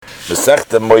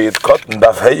Masechta Moed Katan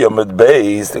Daf Heyom at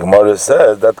Beis, the Gemara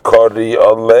says that Kori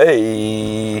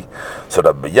Olei. So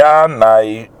Rabbi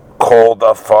Yanai called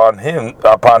upon him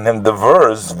the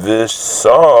verse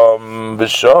Visham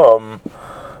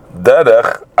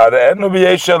Derech Arenu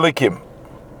B'Yesh Elikim,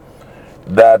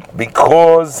 that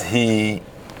because he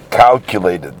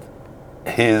calculated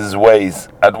his ways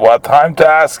at what time to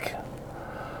ask,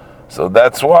 so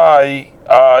that's why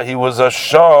he was a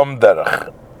Sham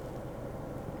Derech.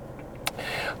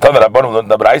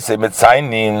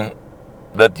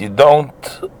 That you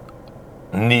don't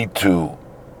need to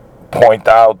point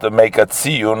out to make a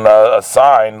tziyun, a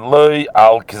sign,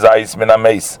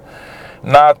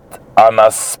 not on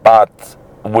a spot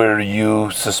where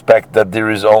you suspect that there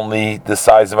is only the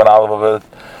size of an olive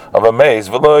of a maze,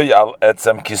 and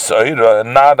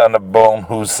not on a bone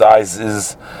whose size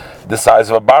is the size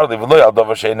of a barley,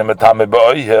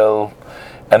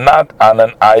 and not on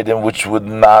an item which would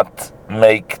not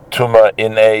make tuma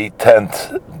in a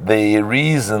tent. The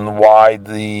reason why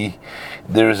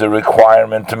there is a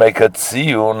requirement to make a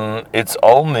tziyun, it's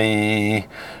only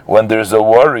when there's a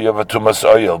worry of a tumas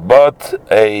oil, but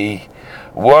a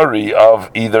worry of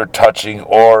either touching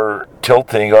or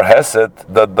tilting or heset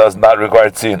that does not require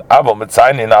tziyun.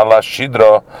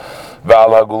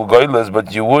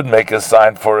 But you would make a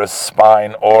sign for a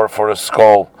spine or for a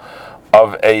skull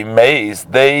of a maze.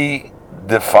 They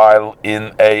defile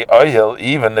in a oil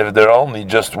even if they're only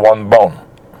just one bone.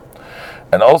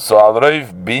 And also al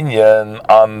reiv binyan,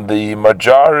 on the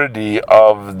majority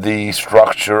of the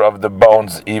structure of the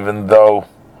bones, even though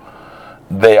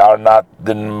they are not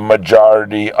the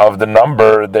majority of the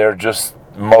number, they're just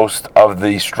most of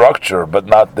the structure, but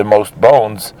not the most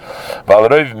bones. Val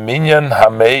reiv minyan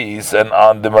hameis, and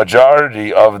on the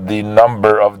majority of the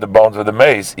number of the bones of the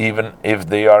maze, even if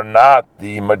they are not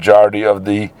the majority of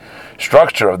the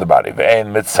structure of the body.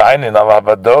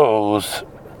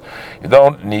 You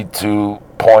don't need to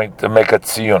point and make a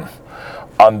tziyun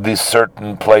on these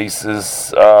certain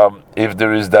places if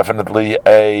there is definitely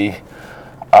a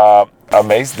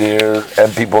maze there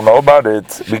and people know about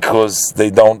it, because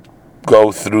they don't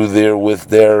go through there with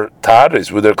their taharis,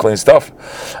 with their clean stuff.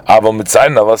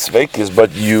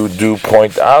 But you do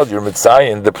point out your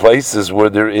mitzayin the places where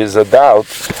there is a doubt,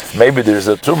 maybe there's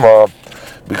a tumah,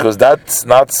 because that's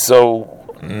not so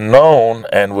known,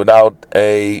 and without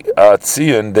a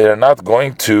tziyun, they are not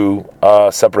going to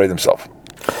separate themselves.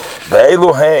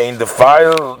 The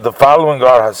following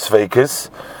are hasfekis,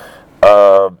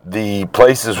 the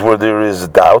places where there is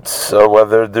doubts,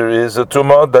 whether there is a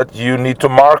tumah that you need to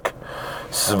mark.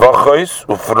 Svachos,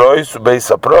 ufrois,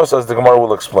 beisapros, as the Gemara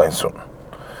will explain soon.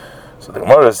 So the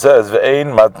Gemara says,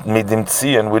 "Ve'ein midim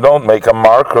tziyin." We don't make a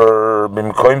marker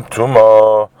bimkoim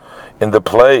tumah in the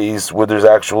place where there's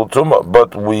actual tumah,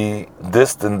 but we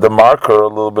distance the marker a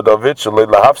little bit of it, so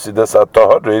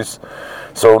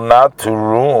not to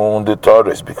ruin the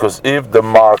Torahs. Because if the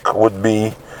mark would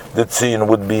be, the tzin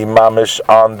would be mamish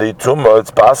on the tumah,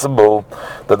 it's possible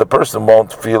that the person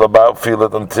won't feel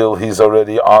it until he's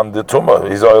already on the tumah,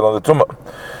 he's oil on the tumah.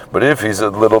 But if he's a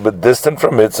little bit distant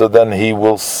from it, so then he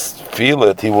will feel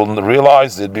it, he will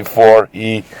realize it before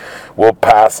he will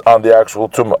pass on the actual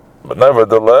tumah. But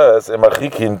nevertheless, we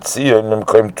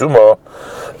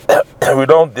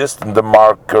don't distance the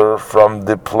marker from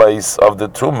the place of the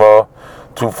tumah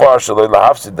too far,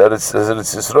 that it's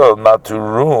Yisrael, not to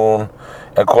ruin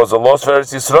and cause a loss for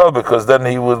Eretz Yisrael, because then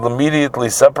he will immediately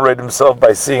separate himself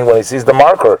by seeing when he sees the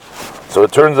marker. So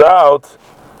it turns out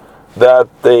that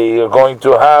they are going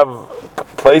to have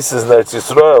places in Eretz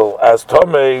Yisrael as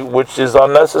Tomei, which is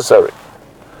unnecessary.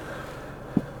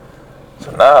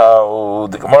 So now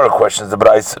the Gemara questions the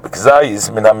Braisa,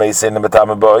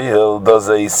 does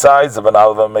a size of an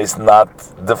alva mace not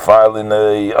defile in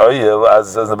a oil,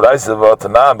 as the Braisa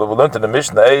v'atanan? But we learned in the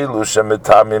Mishnah,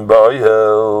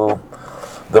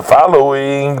 the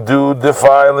following do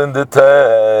defile in the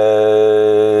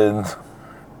tent.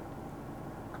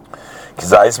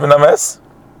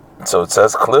 So it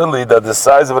says clearly that the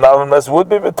size of an alva mace would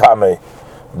be betame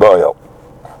boil.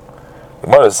 The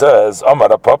Gemara says,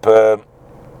 Amar Papa.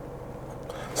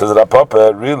 Says that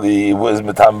Papa really was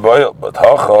mitam boil, but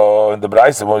Hocho in the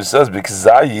Braisa when he says because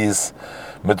Zayis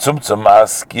mitzumtzum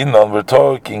askinon, we're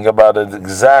talking about an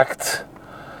exact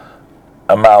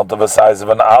amount of a size of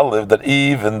an olive, that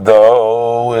even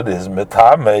though it is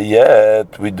mitame,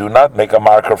 yet we do not make a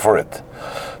marker for it.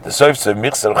 The soifse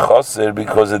mixer choser,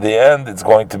 because at the end it's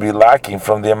going to be lacking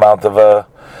from the amount of a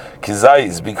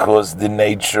kizayis, because the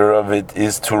nature of it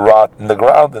is to rot in the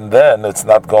ground, and then it's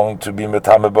not going to be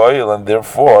metame b'oil, and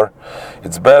therefore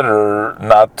it's better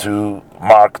not to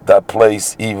mark that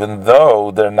place, even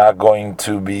though they're not going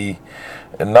to be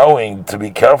knowing to be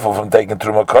careful from taking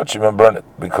truma kochim and burn it,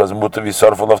 because mutav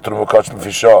yisorful of truma kochim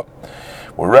fisha.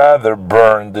 We rather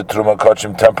burn the truma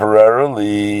kochim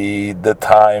temporarily, the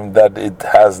time that it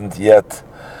hasn't yet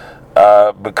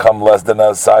become less than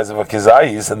the size of a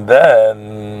kizayis, and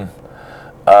then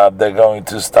they're going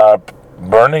to start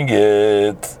burning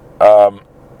it,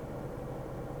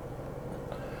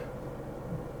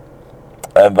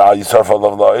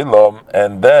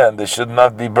 and then they should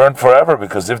not be burned forever,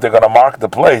 because if they're going to mark the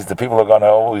place, the people are going to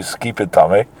always keep it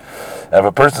tummy. And if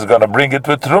a person is going to bring it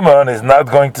with truma and is not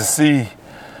going to see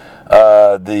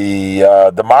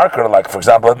the marker, like for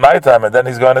example at nighttime, and then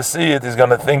he's going to see it, he's going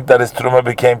to think that his truma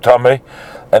became tummy,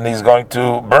 and he's going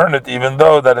to burn it, even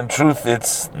though that in truth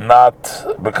it's not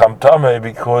become tummy,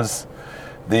 because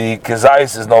the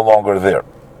kizayis is no longer there.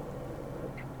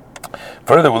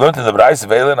 Further, we learned in the Brais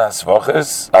of Eilen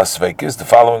Asvekis, the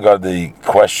following are the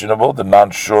questionable, the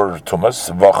non-sure tumas,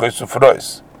 Vachis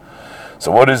Ufrois.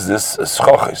 So what is this?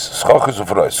 Schochis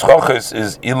Ufrois. Schochis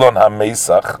is Ilon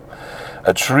HaMesach,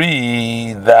 a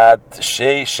tree that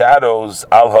shadows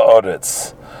al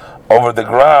ha'oretz, over the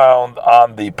ground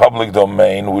on the public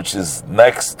domain, which is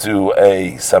next to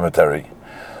a cemetery.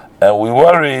 And we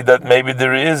worry that maybe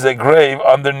there is a grave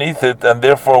underneath it, and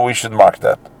therefore we should mark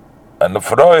that. And the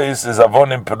frois is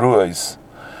avonim peruis.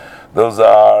 Those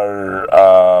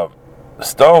are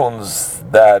stones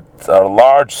that are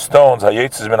large stones,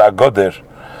 hayetzis min agodir,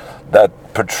 that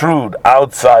protrude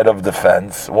outside of the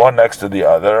fence, one next to the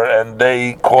other, and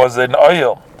they cause an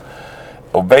oil.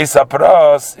 Ubeis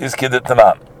apras is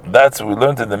kidetanan. That's what we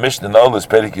learned in the Mishnah Olis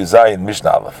Perik Yuzai in Mishnah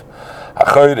Aleph.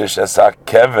 Hachoyrish esa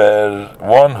kever,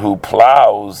 one who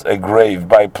plows a grave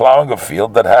by plowing a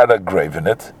field that had a grave in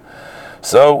it.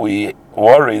 So we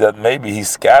worry that maybe he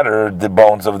scattered the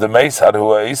bones of the Meisar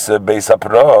who is a Beis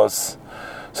HaPros.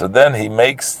 So then he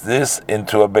makes this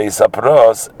into a Beis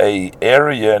HaPros, a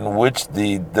area in which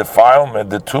the defilement,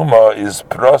 the tumah is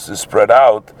pros, is spread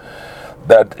out,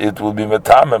 that it will be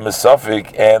metame,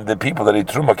 mesofik, and the people that eat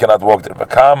truma cannot walk there.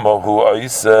 Makamo who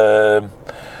is. So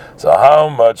how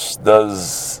much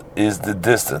is the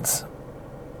distance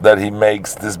that he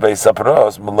makes this Beis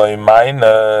HaPros?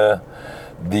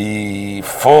 The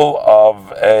full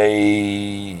of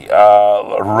a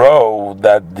row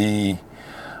that the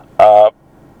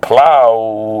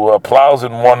plows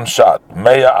in one shot,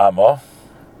 Meya Amma,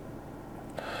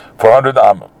 400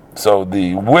 Amma. So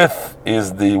the width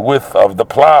is the width of the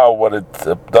plow, what it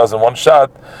does in one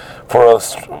shot, for an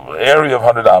area of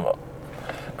 100 Amma.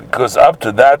 Because up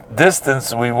to that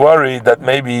distance, we worry that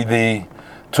maybe the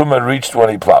tumah reached when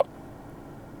he plowed.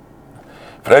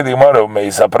 Does then a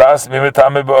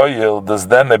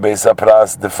Beis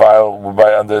HaPras defile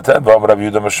by under 10? But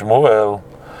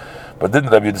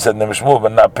didn't Rabbi Yehuda say Neme Shmuel,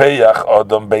 but not peyach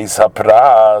odom Beis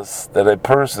HaPras, that a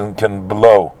person can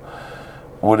blow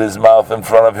with his mouth in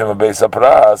front of him a Beis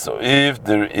HaPras. So if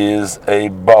there is a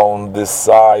bone this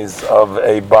size of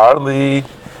a barley,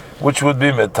 which would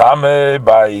be metame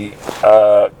by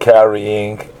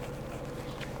carrying,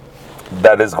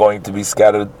 that is going to be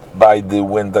scattered by the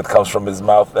wind that comes from his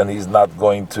mouth, and he's not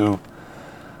going to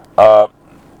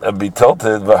be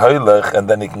tilted, and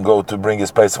then he can go to bring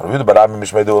his Pesach. But Ami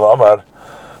Mishmeidu Omar,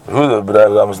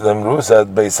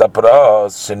 said Beis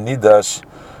HaPras shenidash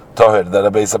toher, that a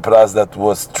Beis HaPras that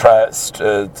was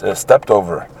stepped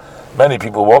over. Many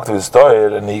people walk to his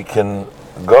toher, and he can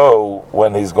go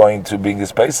when he's going to bring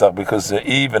his Pesach, because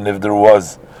even if there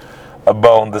was a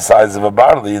bone the size of a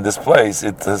barley in this place,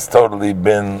 it has totally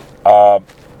been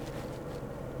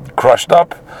crushed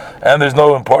up, and there's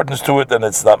no importance to it, and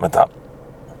it's not metam.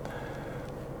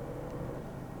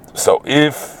 So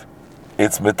if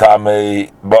it's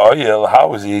metame ba'oyel,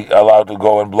 how is he allowed to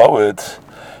go and blow it?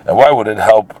 And why would it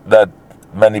help that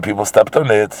many people stepped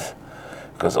on it?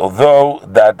 Because although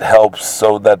that helps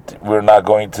so that we're not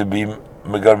going to be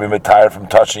tired from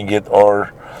touching it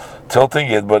or tilting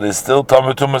it, but it's still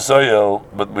Tameh Tumas oil.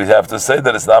 But we have to say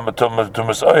that it's not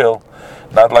Tumas oil,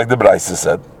 not like the Braisa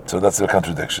said. So that's a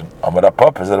contradiction. Amar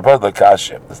Apop is a part of the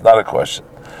Kashim. It's not a question.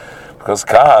 Because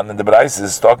Khan in the Braisa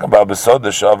is talking about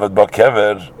Besodesh Avad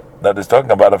Bakever, that is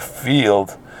talking about a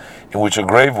field in which a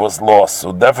grave was lost.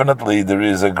 So definitely there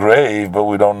is a grave, but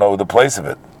we don't know the place of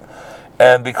it.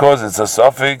 And because it's a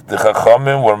suffix, the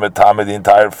Chachamim were metame the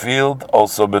entire field,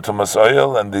 also betumas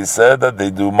oil, and they said that they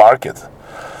do mark it.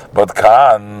 But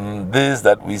Khan, this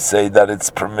that we say that it's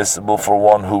permissible for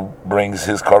one who brings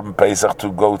his Korban Pesach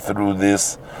to go through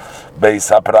this Beis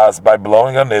Hapras by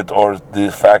blowing on it, or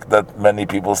the fact that many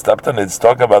people stepped on it. It's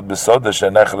talking about Besoda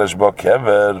Shenechresh Bo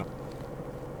Kever,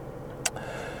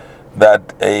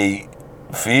 that a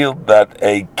field that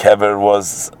a kever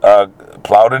was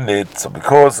plowed in it. So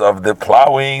because of the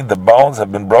plowing, the bones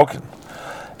have been broken,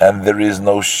 and there is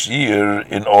no shear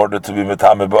in order to be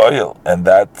metame b'oil, and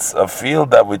that's a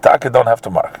field that we don't have to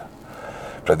mark.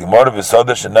 A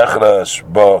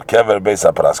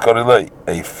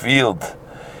field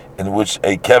in which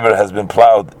a kever has been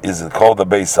plowed is it called a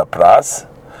beis hapras?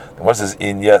 The one says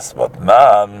in yes, but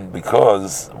nan,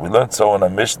 because we learned so in a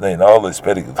Mishnah in Olis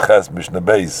Perikut Ches Mishnah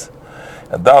Beis,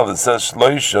 and now it says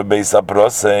shloisha beis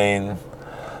haprosein.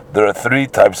 There are 3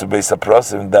 types of beis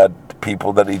haprosein that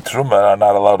people that eat truma are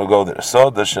not allowed to go there. So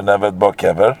the shenevet bo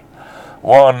kever,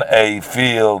 one, a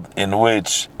field in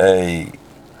which a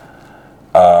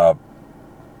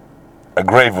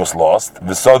grave was lost,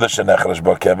 v'soda shenechresh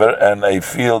bo kever, and a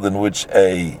field in which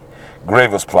a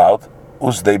grave was plowed,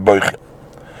 usdei boichin.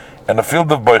 And a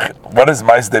field of boichin. What is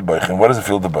maisdei boichin? What is a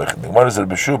field of boichin? What is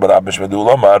Rabbi Shu bar Abba Shmedul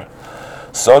Omar?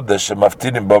 So the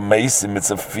shemaftinim ba meisim,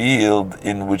 it's a field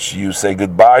in which you say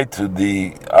goodbye to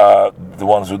the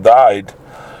ones who died.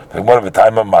 More of a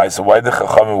time of mai. So why the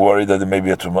chachamim worried that there may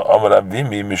be a truma? Omar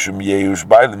avimi mishum yeush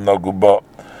bailim no guba.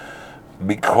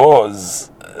 Because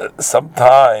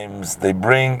sometimes they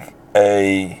bring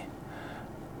a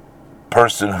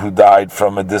person who died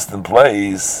from a distant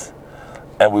place,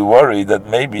 and we worry that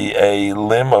maybe a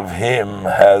limb of him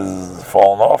has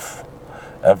fallen off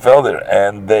and fell there,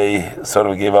 and they sort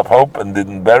of gave up hope and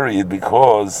didn't bury it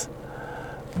because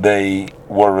they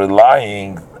were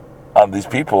relying on these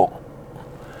people,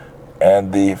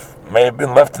 and they may have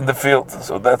been left in the field.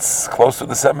 So that's close to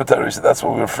the cemetery, so that's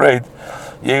what we're afraid.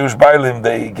 Yeush Bailim,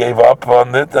 they gave up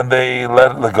on it and they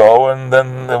let it go, and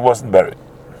then it wasn't buried.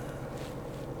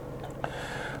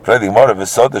 In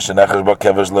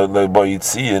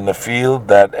a field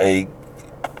that a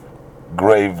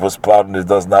grave was plowed and it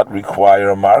does not require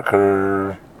a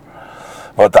marker.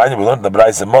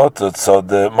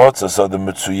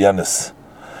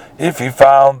 If he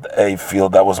found a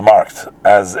field that was marked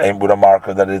as with a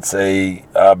marker that it's a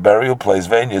burial place,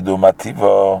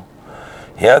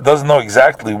 he doesn't know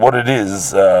exactly what it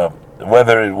is,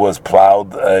 whether it was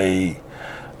plowed a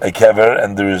kever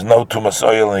and there is no tumas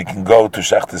oil and he can go to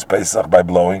Shechtis Pesach by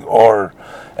blowing, or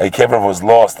a kever was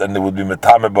lost and it would be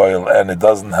metame oil and it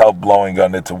doesn't help blowing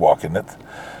on it to walk in it.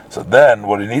 So then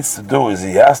what he needs to do is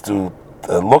he has to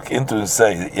look into and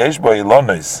say, Yesh bo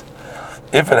ilonis,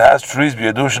 if it has trees,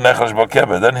 then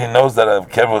he knows that a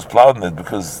kever was plowed in it,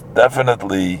 because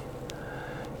definitely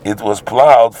it was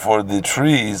plowed for the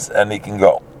trees and he can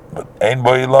go. But ein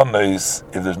bo ilonis,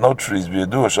 if there's no trees,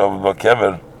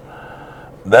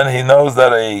 then he knows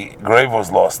that a grave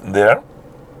was lost in there,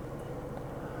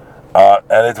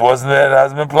 and it wasn't there, it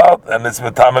hasn't been plowed, and it's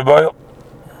metame boil,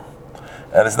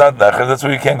 and it's not necher, that's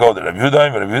why you can't go there. Rabbi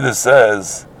Yehuda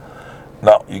says,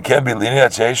 no, you can't be lenient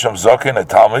at Sheisham Zokin, a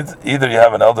Talmud. Either you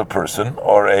have an elder person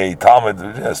or a Talmud,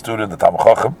 a student, a Talmud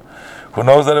Chacham, who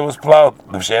knows that it was plowed.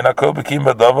 Because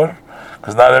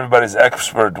not everybody's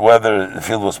expert whether the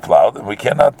field was plowed, and we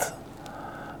cannot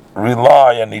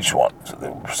rely on each one.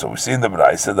 So we see in the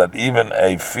Braisa that even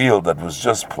a field that was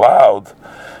just plowed,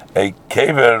 a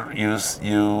kever, you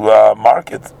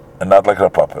mark it, and not like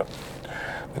Rapapa.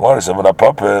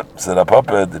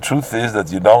 The truth is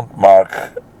that you don't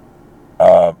mark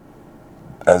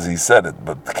as he said it,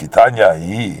 but Kitanya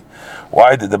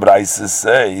why did the Braisa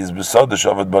say is Besoda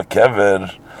Shovet Ba Kever?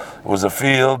 It was a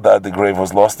field that the grave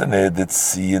was lost in it.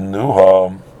 It's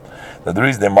Yinuha. That the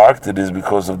reason they marked it is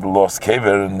because of the lost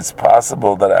kever, and it's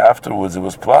possible that afterwards it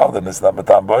was plowed and it's not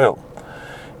metam boil,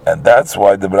 and that's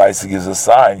why the Braisa gives a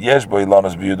sign. Yesh bo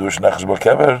ilanos biyudu shnechash bo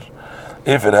kever.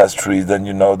 If it has trees, then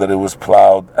you know that it was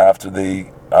plowed after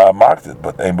they marked it.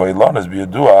 But ein bo ilanos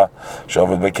biyudua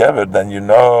shovet bo kever, then you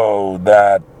know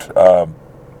that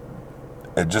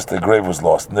it just the grave was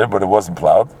lost in there, but it wasn't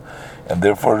plowed, and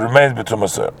therefore it remains betum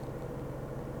aser.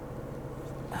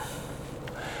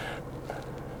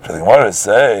 So the Gemara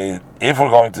say, if we're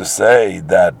going to say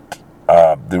that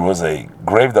there was a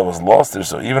grave that was lost there,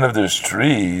 so even if there's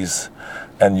trees,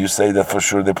 and you say that for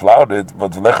sure they plowed it,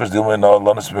 but why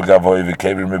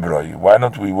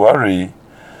don't we worry?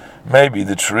 Maybe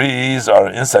the trees are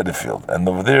inside the field, and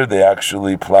over there they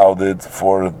actually plowed it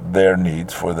for their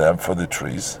needs, for the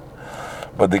trees.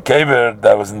 But the kever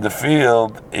that was in the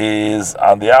field is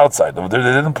on the outside. Over there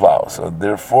they didn't plow, so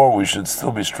therefore we should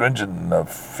still be stringent in a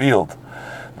field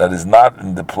that is not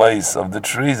in the place of the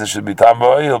trees, it should be tam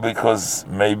ba'oil, because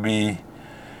maybe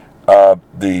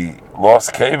the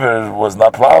lost caver was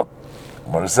not plowed.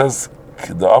 When it says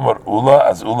the Amar Ula,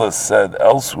 as Ula said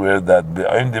elsewhere, that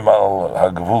be'oimdim al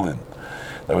hagvulin,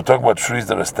 that we're talking about trees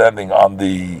that are standing on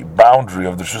the boundary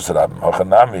of the Shus Rabbim.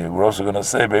 Hachanami, we're also going to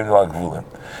say be'oimdim al hagvulin,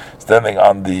 standing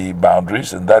on the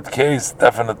boundaries. In that case,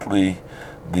 definitely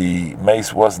the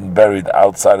mace wasn't buried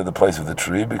outside of the place of the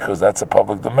tree, because that's a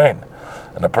public domain,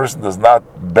 and a person does not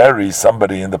bury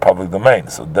somebody in the public domain.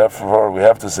 So therefore, we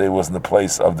have to say it was in the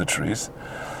place of the trees,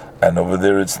 and over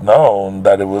there it's known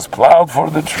that it was plowed for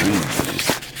the trees.